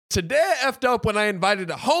Today I effed up when I invited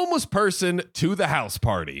a homeless person to the house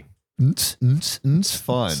party.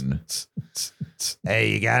 Fun.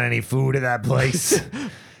 Hey, you got any food at that place?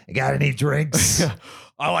 You got any drinks?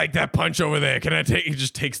 I like that punch over there. Can I take? He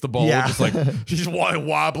just takes the bowl, just like he's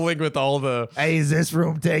wobbling with all the. Hey, is this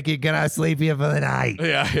room taken? Can I sleep here for the night?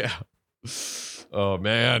 Yeah. Oh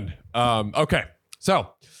man. Okay. So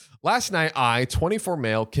last night, 24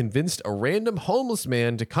 male, convinced a random homeless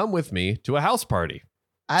man to come with me to a house party.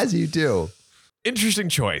 As you do. Interesting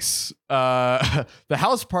choice. The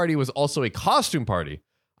house party was also a costume party.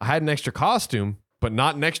 I had an extra costume, but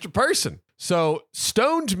not an extra person. So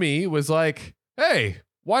stoned me was like, hey,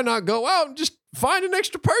 why not go out and just find an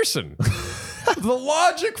extra person? The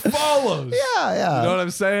logic follows. Yeah. You know what I'm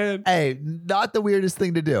saying? Hey, not the weirdest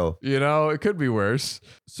thing to do. You know, it could be worse.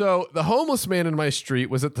 So the homeless man in my street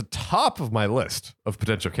was at the top of my list of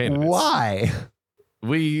potential candidates. Why?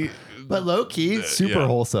 But low key, super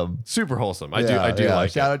wholesome. Super wholesome. I do like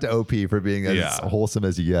it. Shout out to OP for being as wholesome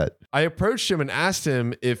as you get. I approached him and asked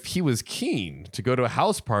him if he was keen to go to a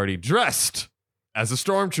house party dressed as a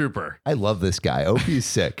stormtrooper. I love this guy. OP's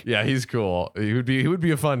sick. Yeah, he's cool. He would be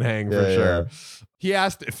a fun hang for sure. Yeah. He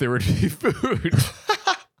asked if there would be food.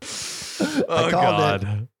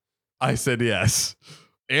 God. I said yes.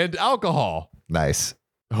 And alcohol. Nice.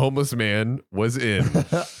 Homeless man was in.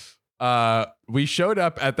 We showed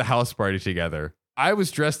up at the house party together. I was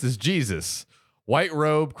dressed as Jesus. White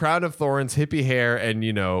robe, crown of thorns, hippie hair, and,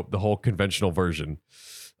 the whole conventional version.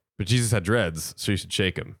 But Jesus had dreads, so you should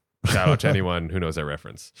shake him. Shout out to anyone who knows that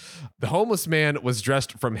reference. The homeless man was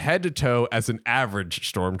dressed from head to toe as an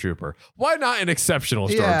average stormtrooper. Why not an exceptional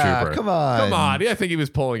stormtrooper? Yeah, come on. I think he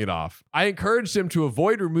was pulling it off. I encouraged him to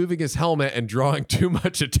avoid removing his helmet and drawing too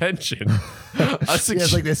much attention. He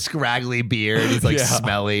has like this scraggly beard. He's like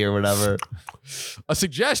smelly or whatever. A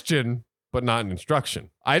suggestion, but not an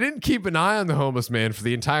instruction. I didn't keep an eye on the homeless man for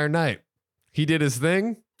the entire night. He did his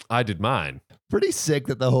thing. I did mine. Pretty sick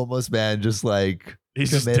that the homeless man just like...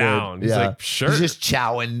 He's committed. Just down. He's like, sure. He's just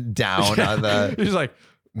chowing down on the... He's like,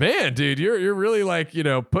 man, dude, you're really like,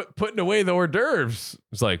 putting away the hors d'oeuvres.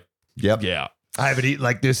 It's like, yep. Yeah. I haven't eaten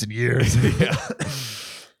like this in years. Yeah.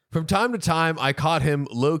 From time to time, I caught him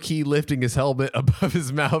low-key lifting his helmet above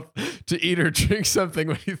his mouth to eat or drink something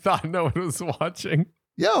when he thought no one was watching.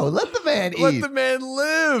 Yo, let the man eat. Let the man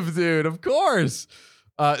live, dude. Of course.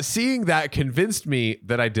 Seeing that convinced me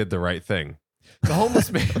that I did the right thing. The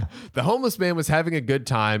homeless man was having a good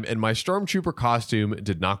time, and my stormtrooper costume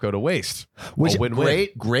did not go to waste. Which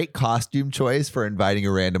great costume choice for inviting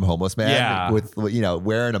a random homeless man with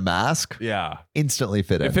wearing a mask. Yeah, instantly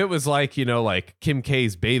fit in. If it was like like Kim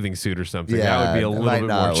K's bathing suit or something, that would be a little bit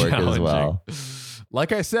more challenging. As well.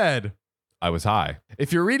 Like I said, I was high.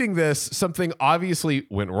 If you're reading this, something obviously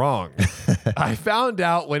went wrong. I found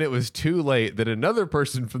out when it was too late that another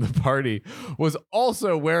person from the party was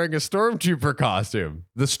also wearing a stormtrooper costume.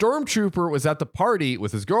 The stormtrooper was at the party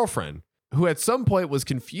with his girlfriend, who at some point was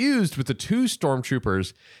confused with the two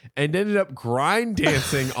stormtroopers and ended up grind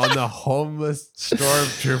dancing on the homeless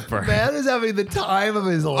stormtrooper. Man is having the time of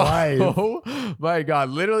his life. Oh my God.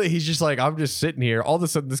 Literally, he's just like, I'm just sitting here. All of a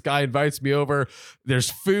sudden, this guy invites me over. There's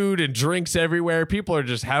food and drinks everywhere. People are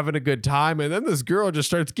just having a good time. And then this girl just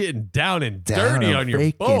starts getting down and dirty on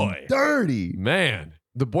your boy. Dirty. Man.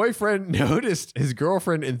 The boyfriend noticed his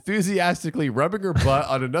girlfriend enthusiastically rubbing her butt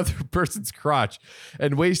on another person's crotch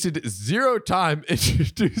and wasted zero time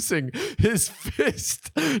introducing his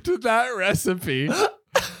fist to that recipe.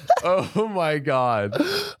 Oh my God.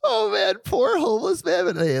 Oh man, poor homeless man.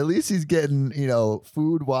 But hey, at least he's getting,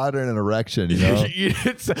 food, water, and an erection.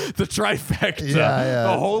 It's the trifecta.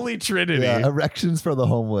 The holy trinity. Yeah, erections for the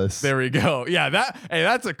homeless. There we go. Yeah,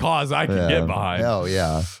 that's a cause I can get behind. Oh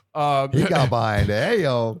yeah. He got behind it. Hey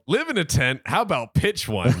yo. Live in a tent. How about pitch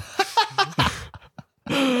one?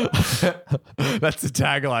 That's the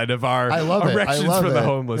tagline of our erections for the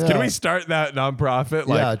homeless. Can we start that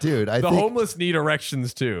nonprofit? Dude. The homeless need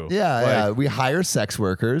erections too. Yeah. We hire sex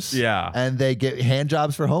workers. Yeah. And they get hand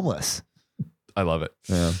jobs for homeless. I love it.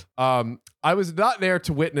 Yeah. I was not there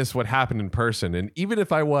to witness what happened in person. And even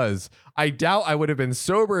if I was, I doubt I would have been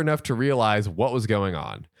sober enough to realize what was going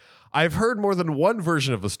on. I've heard more than one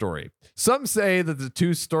version of the story. Some say that the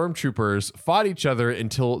two stormtroopers fought each other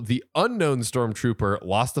until the unknown stormtrooper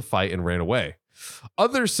lost the fight and ran away.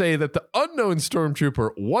 Others say that the unknown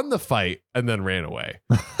stormtrooper won the fight and then ran away.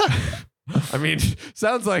 I mean,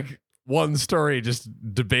 sounds like one story just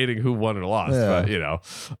debating who won or lost,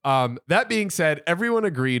 but that being said, everyone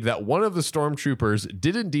agreed that one of the stormtroopers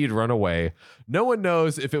did indeed run away. No one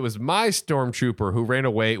knows if it was my stormtrooper who ran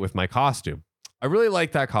away with my costume. I really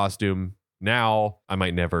like that costume. Now I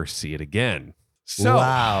might never see it again. So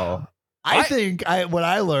wow. I think what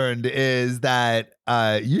I learned is that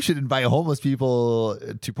you should invite homeless people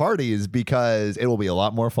to parties because it will be a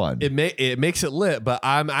lot more fun. It makes it lit, but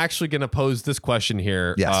I'm actually going to pose this question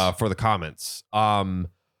here for the comments.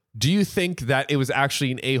 Do you think that it was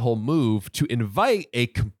actually an a-hole move to invite a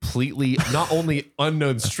completely not only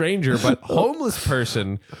unknown stranger but homeless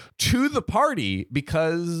person to the party?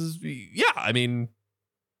 Because I mean,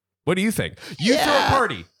 what do you think? You throw a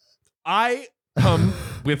party. I come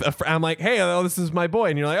with I'm like, hey, this is my boy.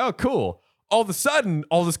 And you're like, oh, cool. All of a sudden,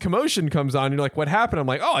 all this commotion comes on. You're like, what happened? I'm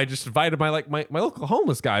like, oh, I just invited my local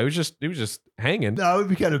homeless guy. He was just hanging. No, I would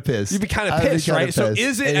be kind of pissed. You'd be kind of pissed, right? So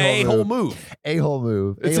is it a whole move? A-hole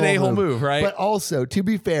move. It's an a-hole move, right? But also, to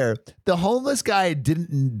be fair, the homeless guy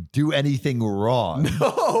didn't do anything wrong.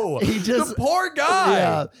 No, he just the poor guy.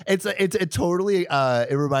 Yeah, it's totally.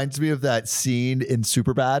 It reminds me of that scene in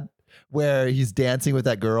Superbad where he's dancing with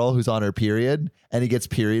that girl who's on her period and he gets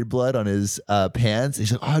period blood on his pants.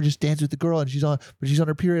 He's like, oh, I just danced with the girl and she's on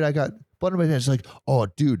her period. I got blood on my pants. She's like, oh,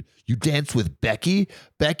 dude, you danced with Becky?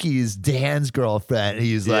 Becky's Dan's girlfriend. And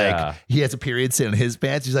he's like, he has a period stain on his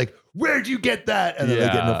pants. He's like, where'd you get that? And then they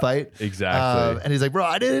get in a fight. Exactly. And he's like, bro,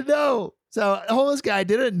 I didn't know. So the homeless guy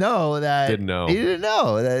didn't know that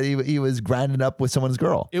he was grinding up with someone's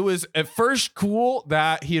girl. It was at first cool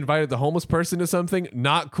that he invited the homeless person to something.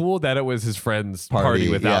 Not cool that it was his friend's party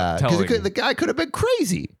without telling. The guy could have been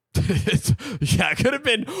crazy. It could have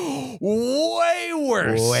been way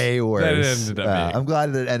worse. Way worse. Than it ended up being. I'm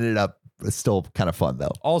glad that it ended up still kind of fun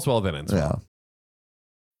though. All's well that ends well.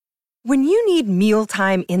 When you need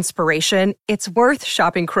mealtime inspiration, it's worth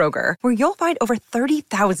shopping Kroger, where you'll find over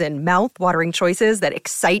 30,000 mouth-watering choices that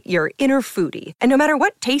excite your inner foodie. And no matter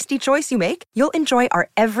what tasty choice you make, you'll enjoy our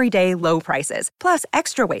everyday low prices, plus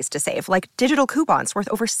extra ways to save, like digital coupons worth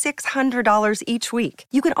over $600 each week.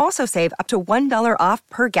 You can also save up to $1 off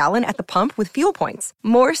per gallon at the pump with fuel points.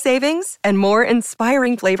 More savings and more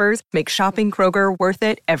inspiring flavors make shopping Kroger worth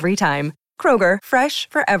it every time. Kroger, fresh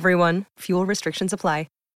for everyone. Fuel restrictions apply.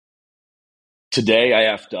 Today,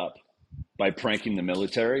 I effed up by pranking the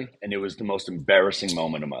military, and it was the most embarrassing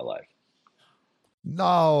moment of my life.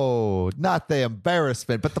 No, not the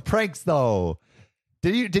embarrassment, but the pranks, though.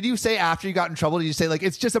 Did you say after you got in trouble? Did you say like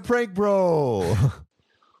it's just a prank, bro?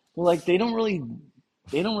 Well, like they don't really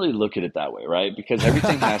look at it that way, right? Because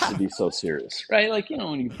everything has to be so serious, right? Like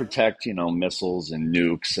when you protect missiles and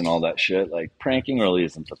nukes and all that shit, like pranking really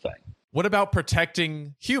isn't a thing. What about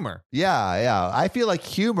protecting humor? Yeah. I feel like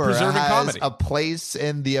humor Preserving has comedy. a place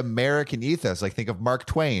in the American ethos. Like think of Mark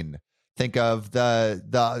Twain. Think of the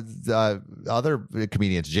other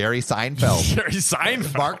comedians, Jerry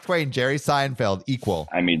Seinfeld. Mark Twain, Jerry Seinfeld, equal.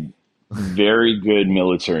 I mean, very good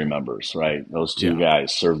military members, right? Those two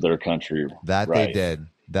guys served their country. They did.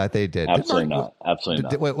 Absolutely not.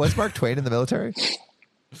 Wait, was Mark Twain in the military?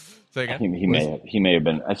 Say again? He may have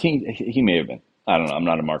been. I think he may have been. I don't know. I'm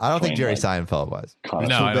not a Mark Twain. I don't think Jerry Seinfeld was.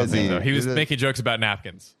 No, I don't think so. He was making jokes about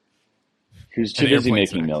napkins. He was too busy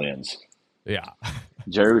making millions. Yeah.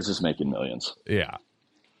 Jerry was just making millions. Yeah.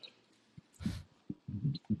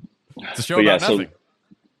 It's a show about nothing.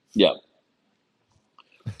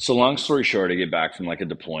 So long story short, I get back from like a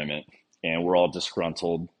deployment and we're all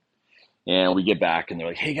disgruntled. And we get back and they're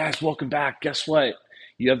like, hey guys, welcome back. Guess what?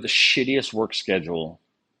 You have the shittiest work schedule,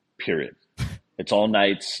 period. It's all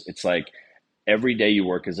nights. It's like every day you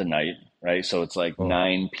work is a night, right? So it's like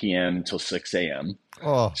 9 p.m. till 6 a.m.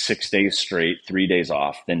 6 days straight, 3 days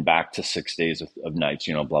off, then back to 6 days of nights,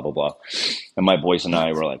 blah, blah, blah. And my boys and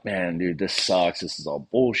I were like, man, dude, this sucks. This is all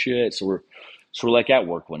bullshit. So we're like at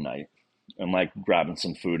work one night. I'm like grabbing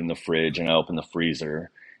some food in the fridge and I open the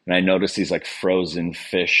freezer and I notice these like frozen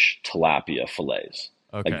fish tilapia fillets.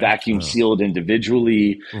 Like vacuum sealed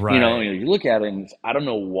individually. Right. You look at it and I don't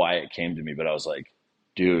know why it came to me, but I was like,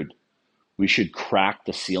 dude, we should crack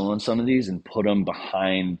the seal on some of these and put them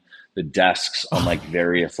behind the desks on like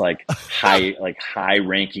various like high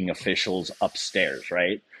ranking officials upstairs,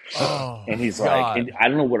 right? And he's like, and I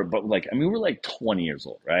don't know what, but like, I mean, we're like 20 years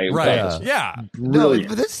old, right? Right. Yeah. No,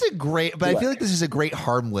 but this is a great, but I feel like this is a great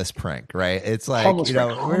harmless prank, right? It's like, we're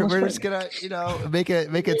just gonna, make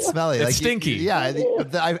it smelly. It's like stinky.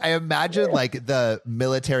 I imagine like the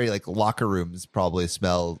military, like locker rooms probably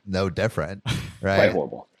smell no different, right? Quite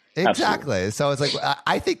horrible. Exactly. Absolutely. So it's like,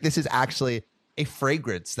 I think this is actually a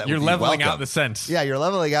fragrance that you're leveling out the scent. Yeah. You're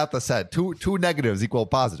leveling out the scent. Two negatives equal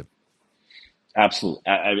positive. Absolutely.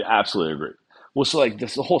 I absolutely agree. Well, so like the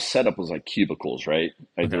whole setup was like cubicles, right?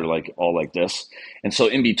 They're like all like this. And so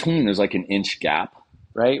in between there's like an inch gap,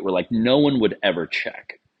 right? Where like no one would ever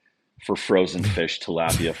check for frozen fish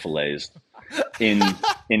tilapia fillets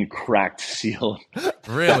in cracked seal.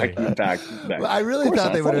 Really? back. Well, I really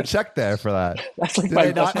thought they would have checked there for that. That's like Do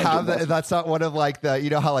they not have that? That's not one of like the, you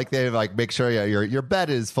know how like they like make sure your bed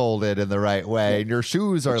is folded in the right way and your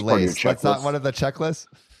shoes are laced. That's not one of the checklists.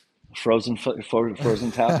 Frozen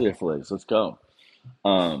tapia fillets. Let's go.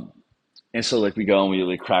 And so like we go and we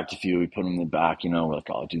like cracked a few. We put them in the back. You know, we're like,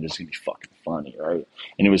 oh, dude, this is gonna be fucking funny, right?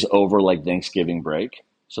 And it was over like Thanksgiving break,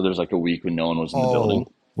 so there's like a week when no one was in the building,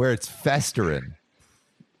 where it's festering.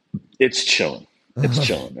 It's chilling. It's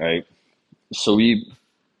chilling, right? So we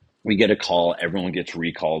get a call. Everyone gets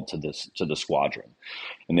recalled to the squadron,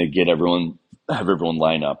 and they have everyone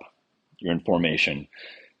line up. You're in formation.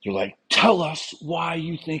 They're like, tell us why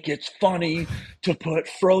you think it's funny to put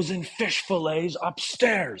frozen fish fillets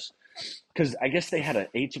upstairs. Because I guess they had an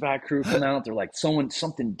HVAC crew come out. They're like,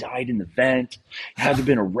 something died in the vent. It had to have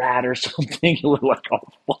been a rat or something. And we're like, oh,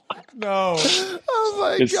 fuck. No. Oh,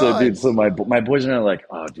 my God. So, dude, so my boys and I are like,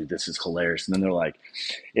 oh, dude, this is hilarious. And then they're like,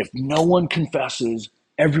 if no one confesses,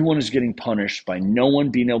 everyone is getting punished by no one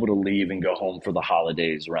being able to leave and go home for the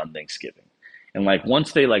holidays around Thanksgiving. And, like,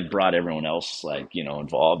 once they, like, brought everyone else, like, you know,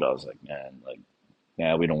 involved, I was like, man, like,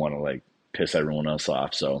 yeah, we don't want to, like, piss everyone else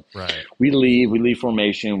off. So we leave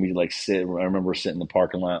formation. We like sit. I remember we're sitting in the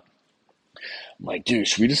parking lot. I'm like, dude,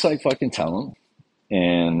 should we just like fucking tell them?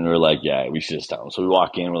 And we're like, yeah, we should just tell them. So we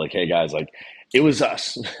walk in. We're like, hey guys, like it was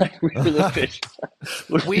us. We were the fish.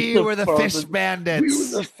 We were the fish bandits. We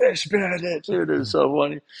were the fish bandits. Dude, it was so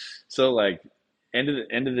funny. So like end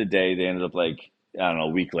of the day, they ended up like, I don't know,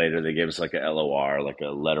 a week later, they gave us like a LOR, like a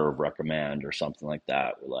letter of reprimand or something like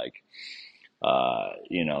that. We're like,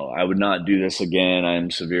 you know, I would not do this again.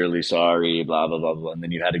 I'm severely sorry, blah, blah, blah, blah. And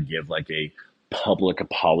then you had to give like a public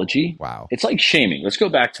apology. Wow. It's like shaming. Let's go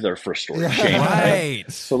back to their first story. Shaming, right?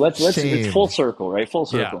 So let's it's full circle, right? Full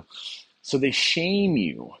circle. Yeah. So they shame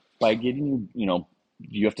you by getting you know,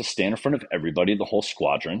 you have to stand in front of everybody, the whole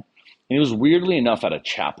squadron. And it was weirdly enough at a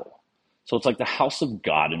chapel. So it's like the house of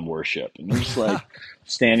God in worship. And you're just like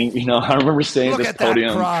standing, you know, I remember standing at this podium. Look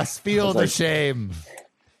at that cross, feel the shame.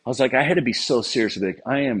 I was like, I had to be so serious. Like,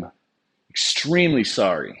 I am extremely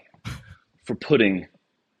sorry for putting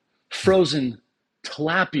frozen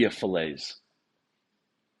tilapia fillets,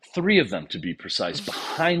 3 of them to be precise,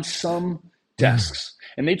 behind some desks.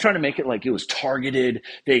 And they try to make it like it was targeted.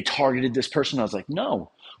 They targeted this person. I was like, no,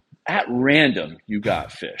 at random, you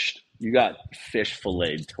got fished. You got fish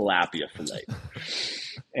filleted, tilapia fillet.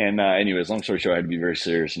 And anyways, long story short, I had to be very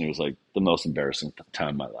serious. And it was like the most embarrassing time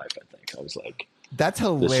of my life, I think. I was like, that's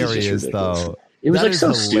hilarious, though. It was like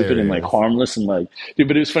so stupid and like harmless and like, dude,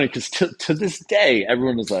 but it was funny because to this day,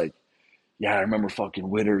 everyone was like, yeah, I remember fucking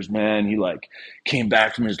Witters, man. He like came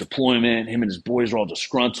back from his deployment. Him and his boys were all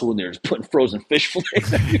disgruntled and they were just putting frozen fish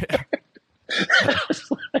fillets everywhere. I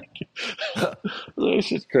was like, it's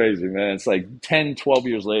just crazy, man. It's like 10, 12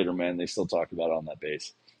 years later, man, they still talk about it on that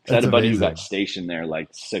base. I had a buddy who got stationed there like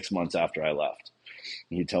 6 months after I left.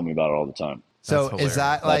 And he'd tell me about it all the time. So is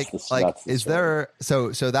that is there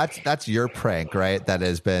so that's your prank, right? That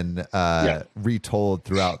has been retold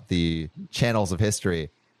throughout the channels of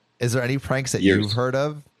history. Is there any pranks that you've heard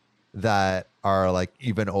of that are like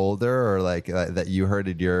even older or like that you heard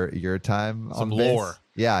in your time? Some lore.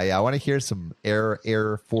 Yeah. I want to hear some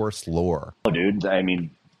Air Force lore. Oh, dude. I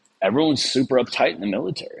mean, everyone's super uptight in the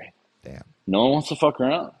military. Damn. No one wants to fuck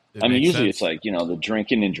around. I mean, usually it's like, you know, the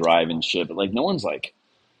drinking and driving shit, but like no one's like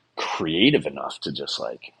creative enough to just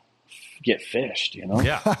like get fished, you know?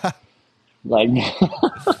 Yeah. Like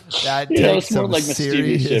that takes some like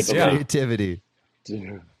serious shit, creativity.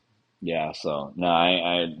 Dude. Yeah, so no,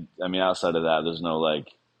 I mean outside of that, there's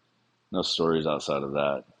no stories outside of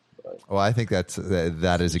that. But well, I think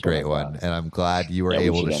that is a great one, and I'm glad you were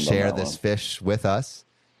able to share this fish with us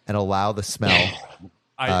and allow the smell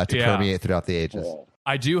to permeate throughout the ages. Yeah.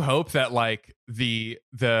 I do hope that like the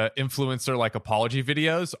influencer like apology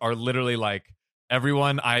videos are literally like,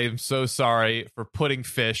 everyone, I am so sorry for putting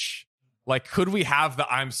fish. Like, could we have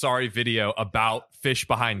the I'm sorry video about fish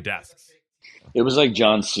behind desks? It was like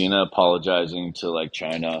John Cena apologizing to like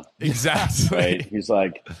China. Exactly. Right? He's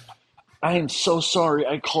like, I am so sorry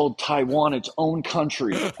I called Taiwan its own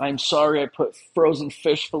country. I'm sorry I put frozen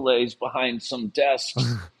fish fillets behind some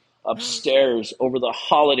desks upstairs over the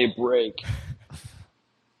holiday break.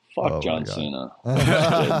 Fuck John Cena.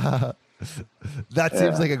 That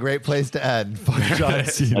seems like a great place to end. Fuck John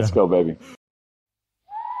Cena. Let's go, baby.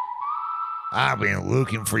 I've been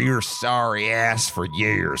looking for your sorry ass for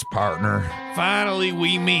years, partner. Finally,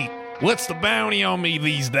 we meet. What's the bounty on me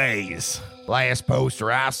these days? Last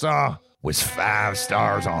poster I saw was 5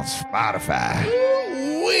 stars on Spotify.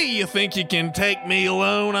 way you think you can take me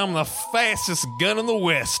alone. I'm the fastest gun in the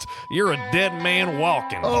West. You're a dead man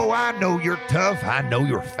walking. Oh, I know you're tough. I know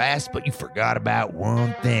you're fast, but you forgot about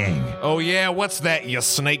one thing. Oh, yeah? What's that, you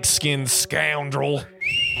snakeskin scoundrel?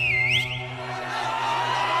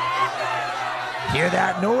 Hear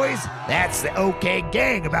that noise? That's the OK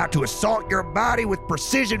Gang about to assault your body with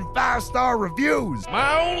precision 5-star reviews.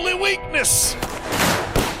 My only weakness.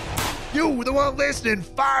 You, the one listening,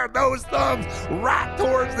 fire those thumbs right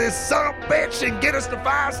towards this son of a bitch and get us to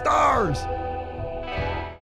 5 stars.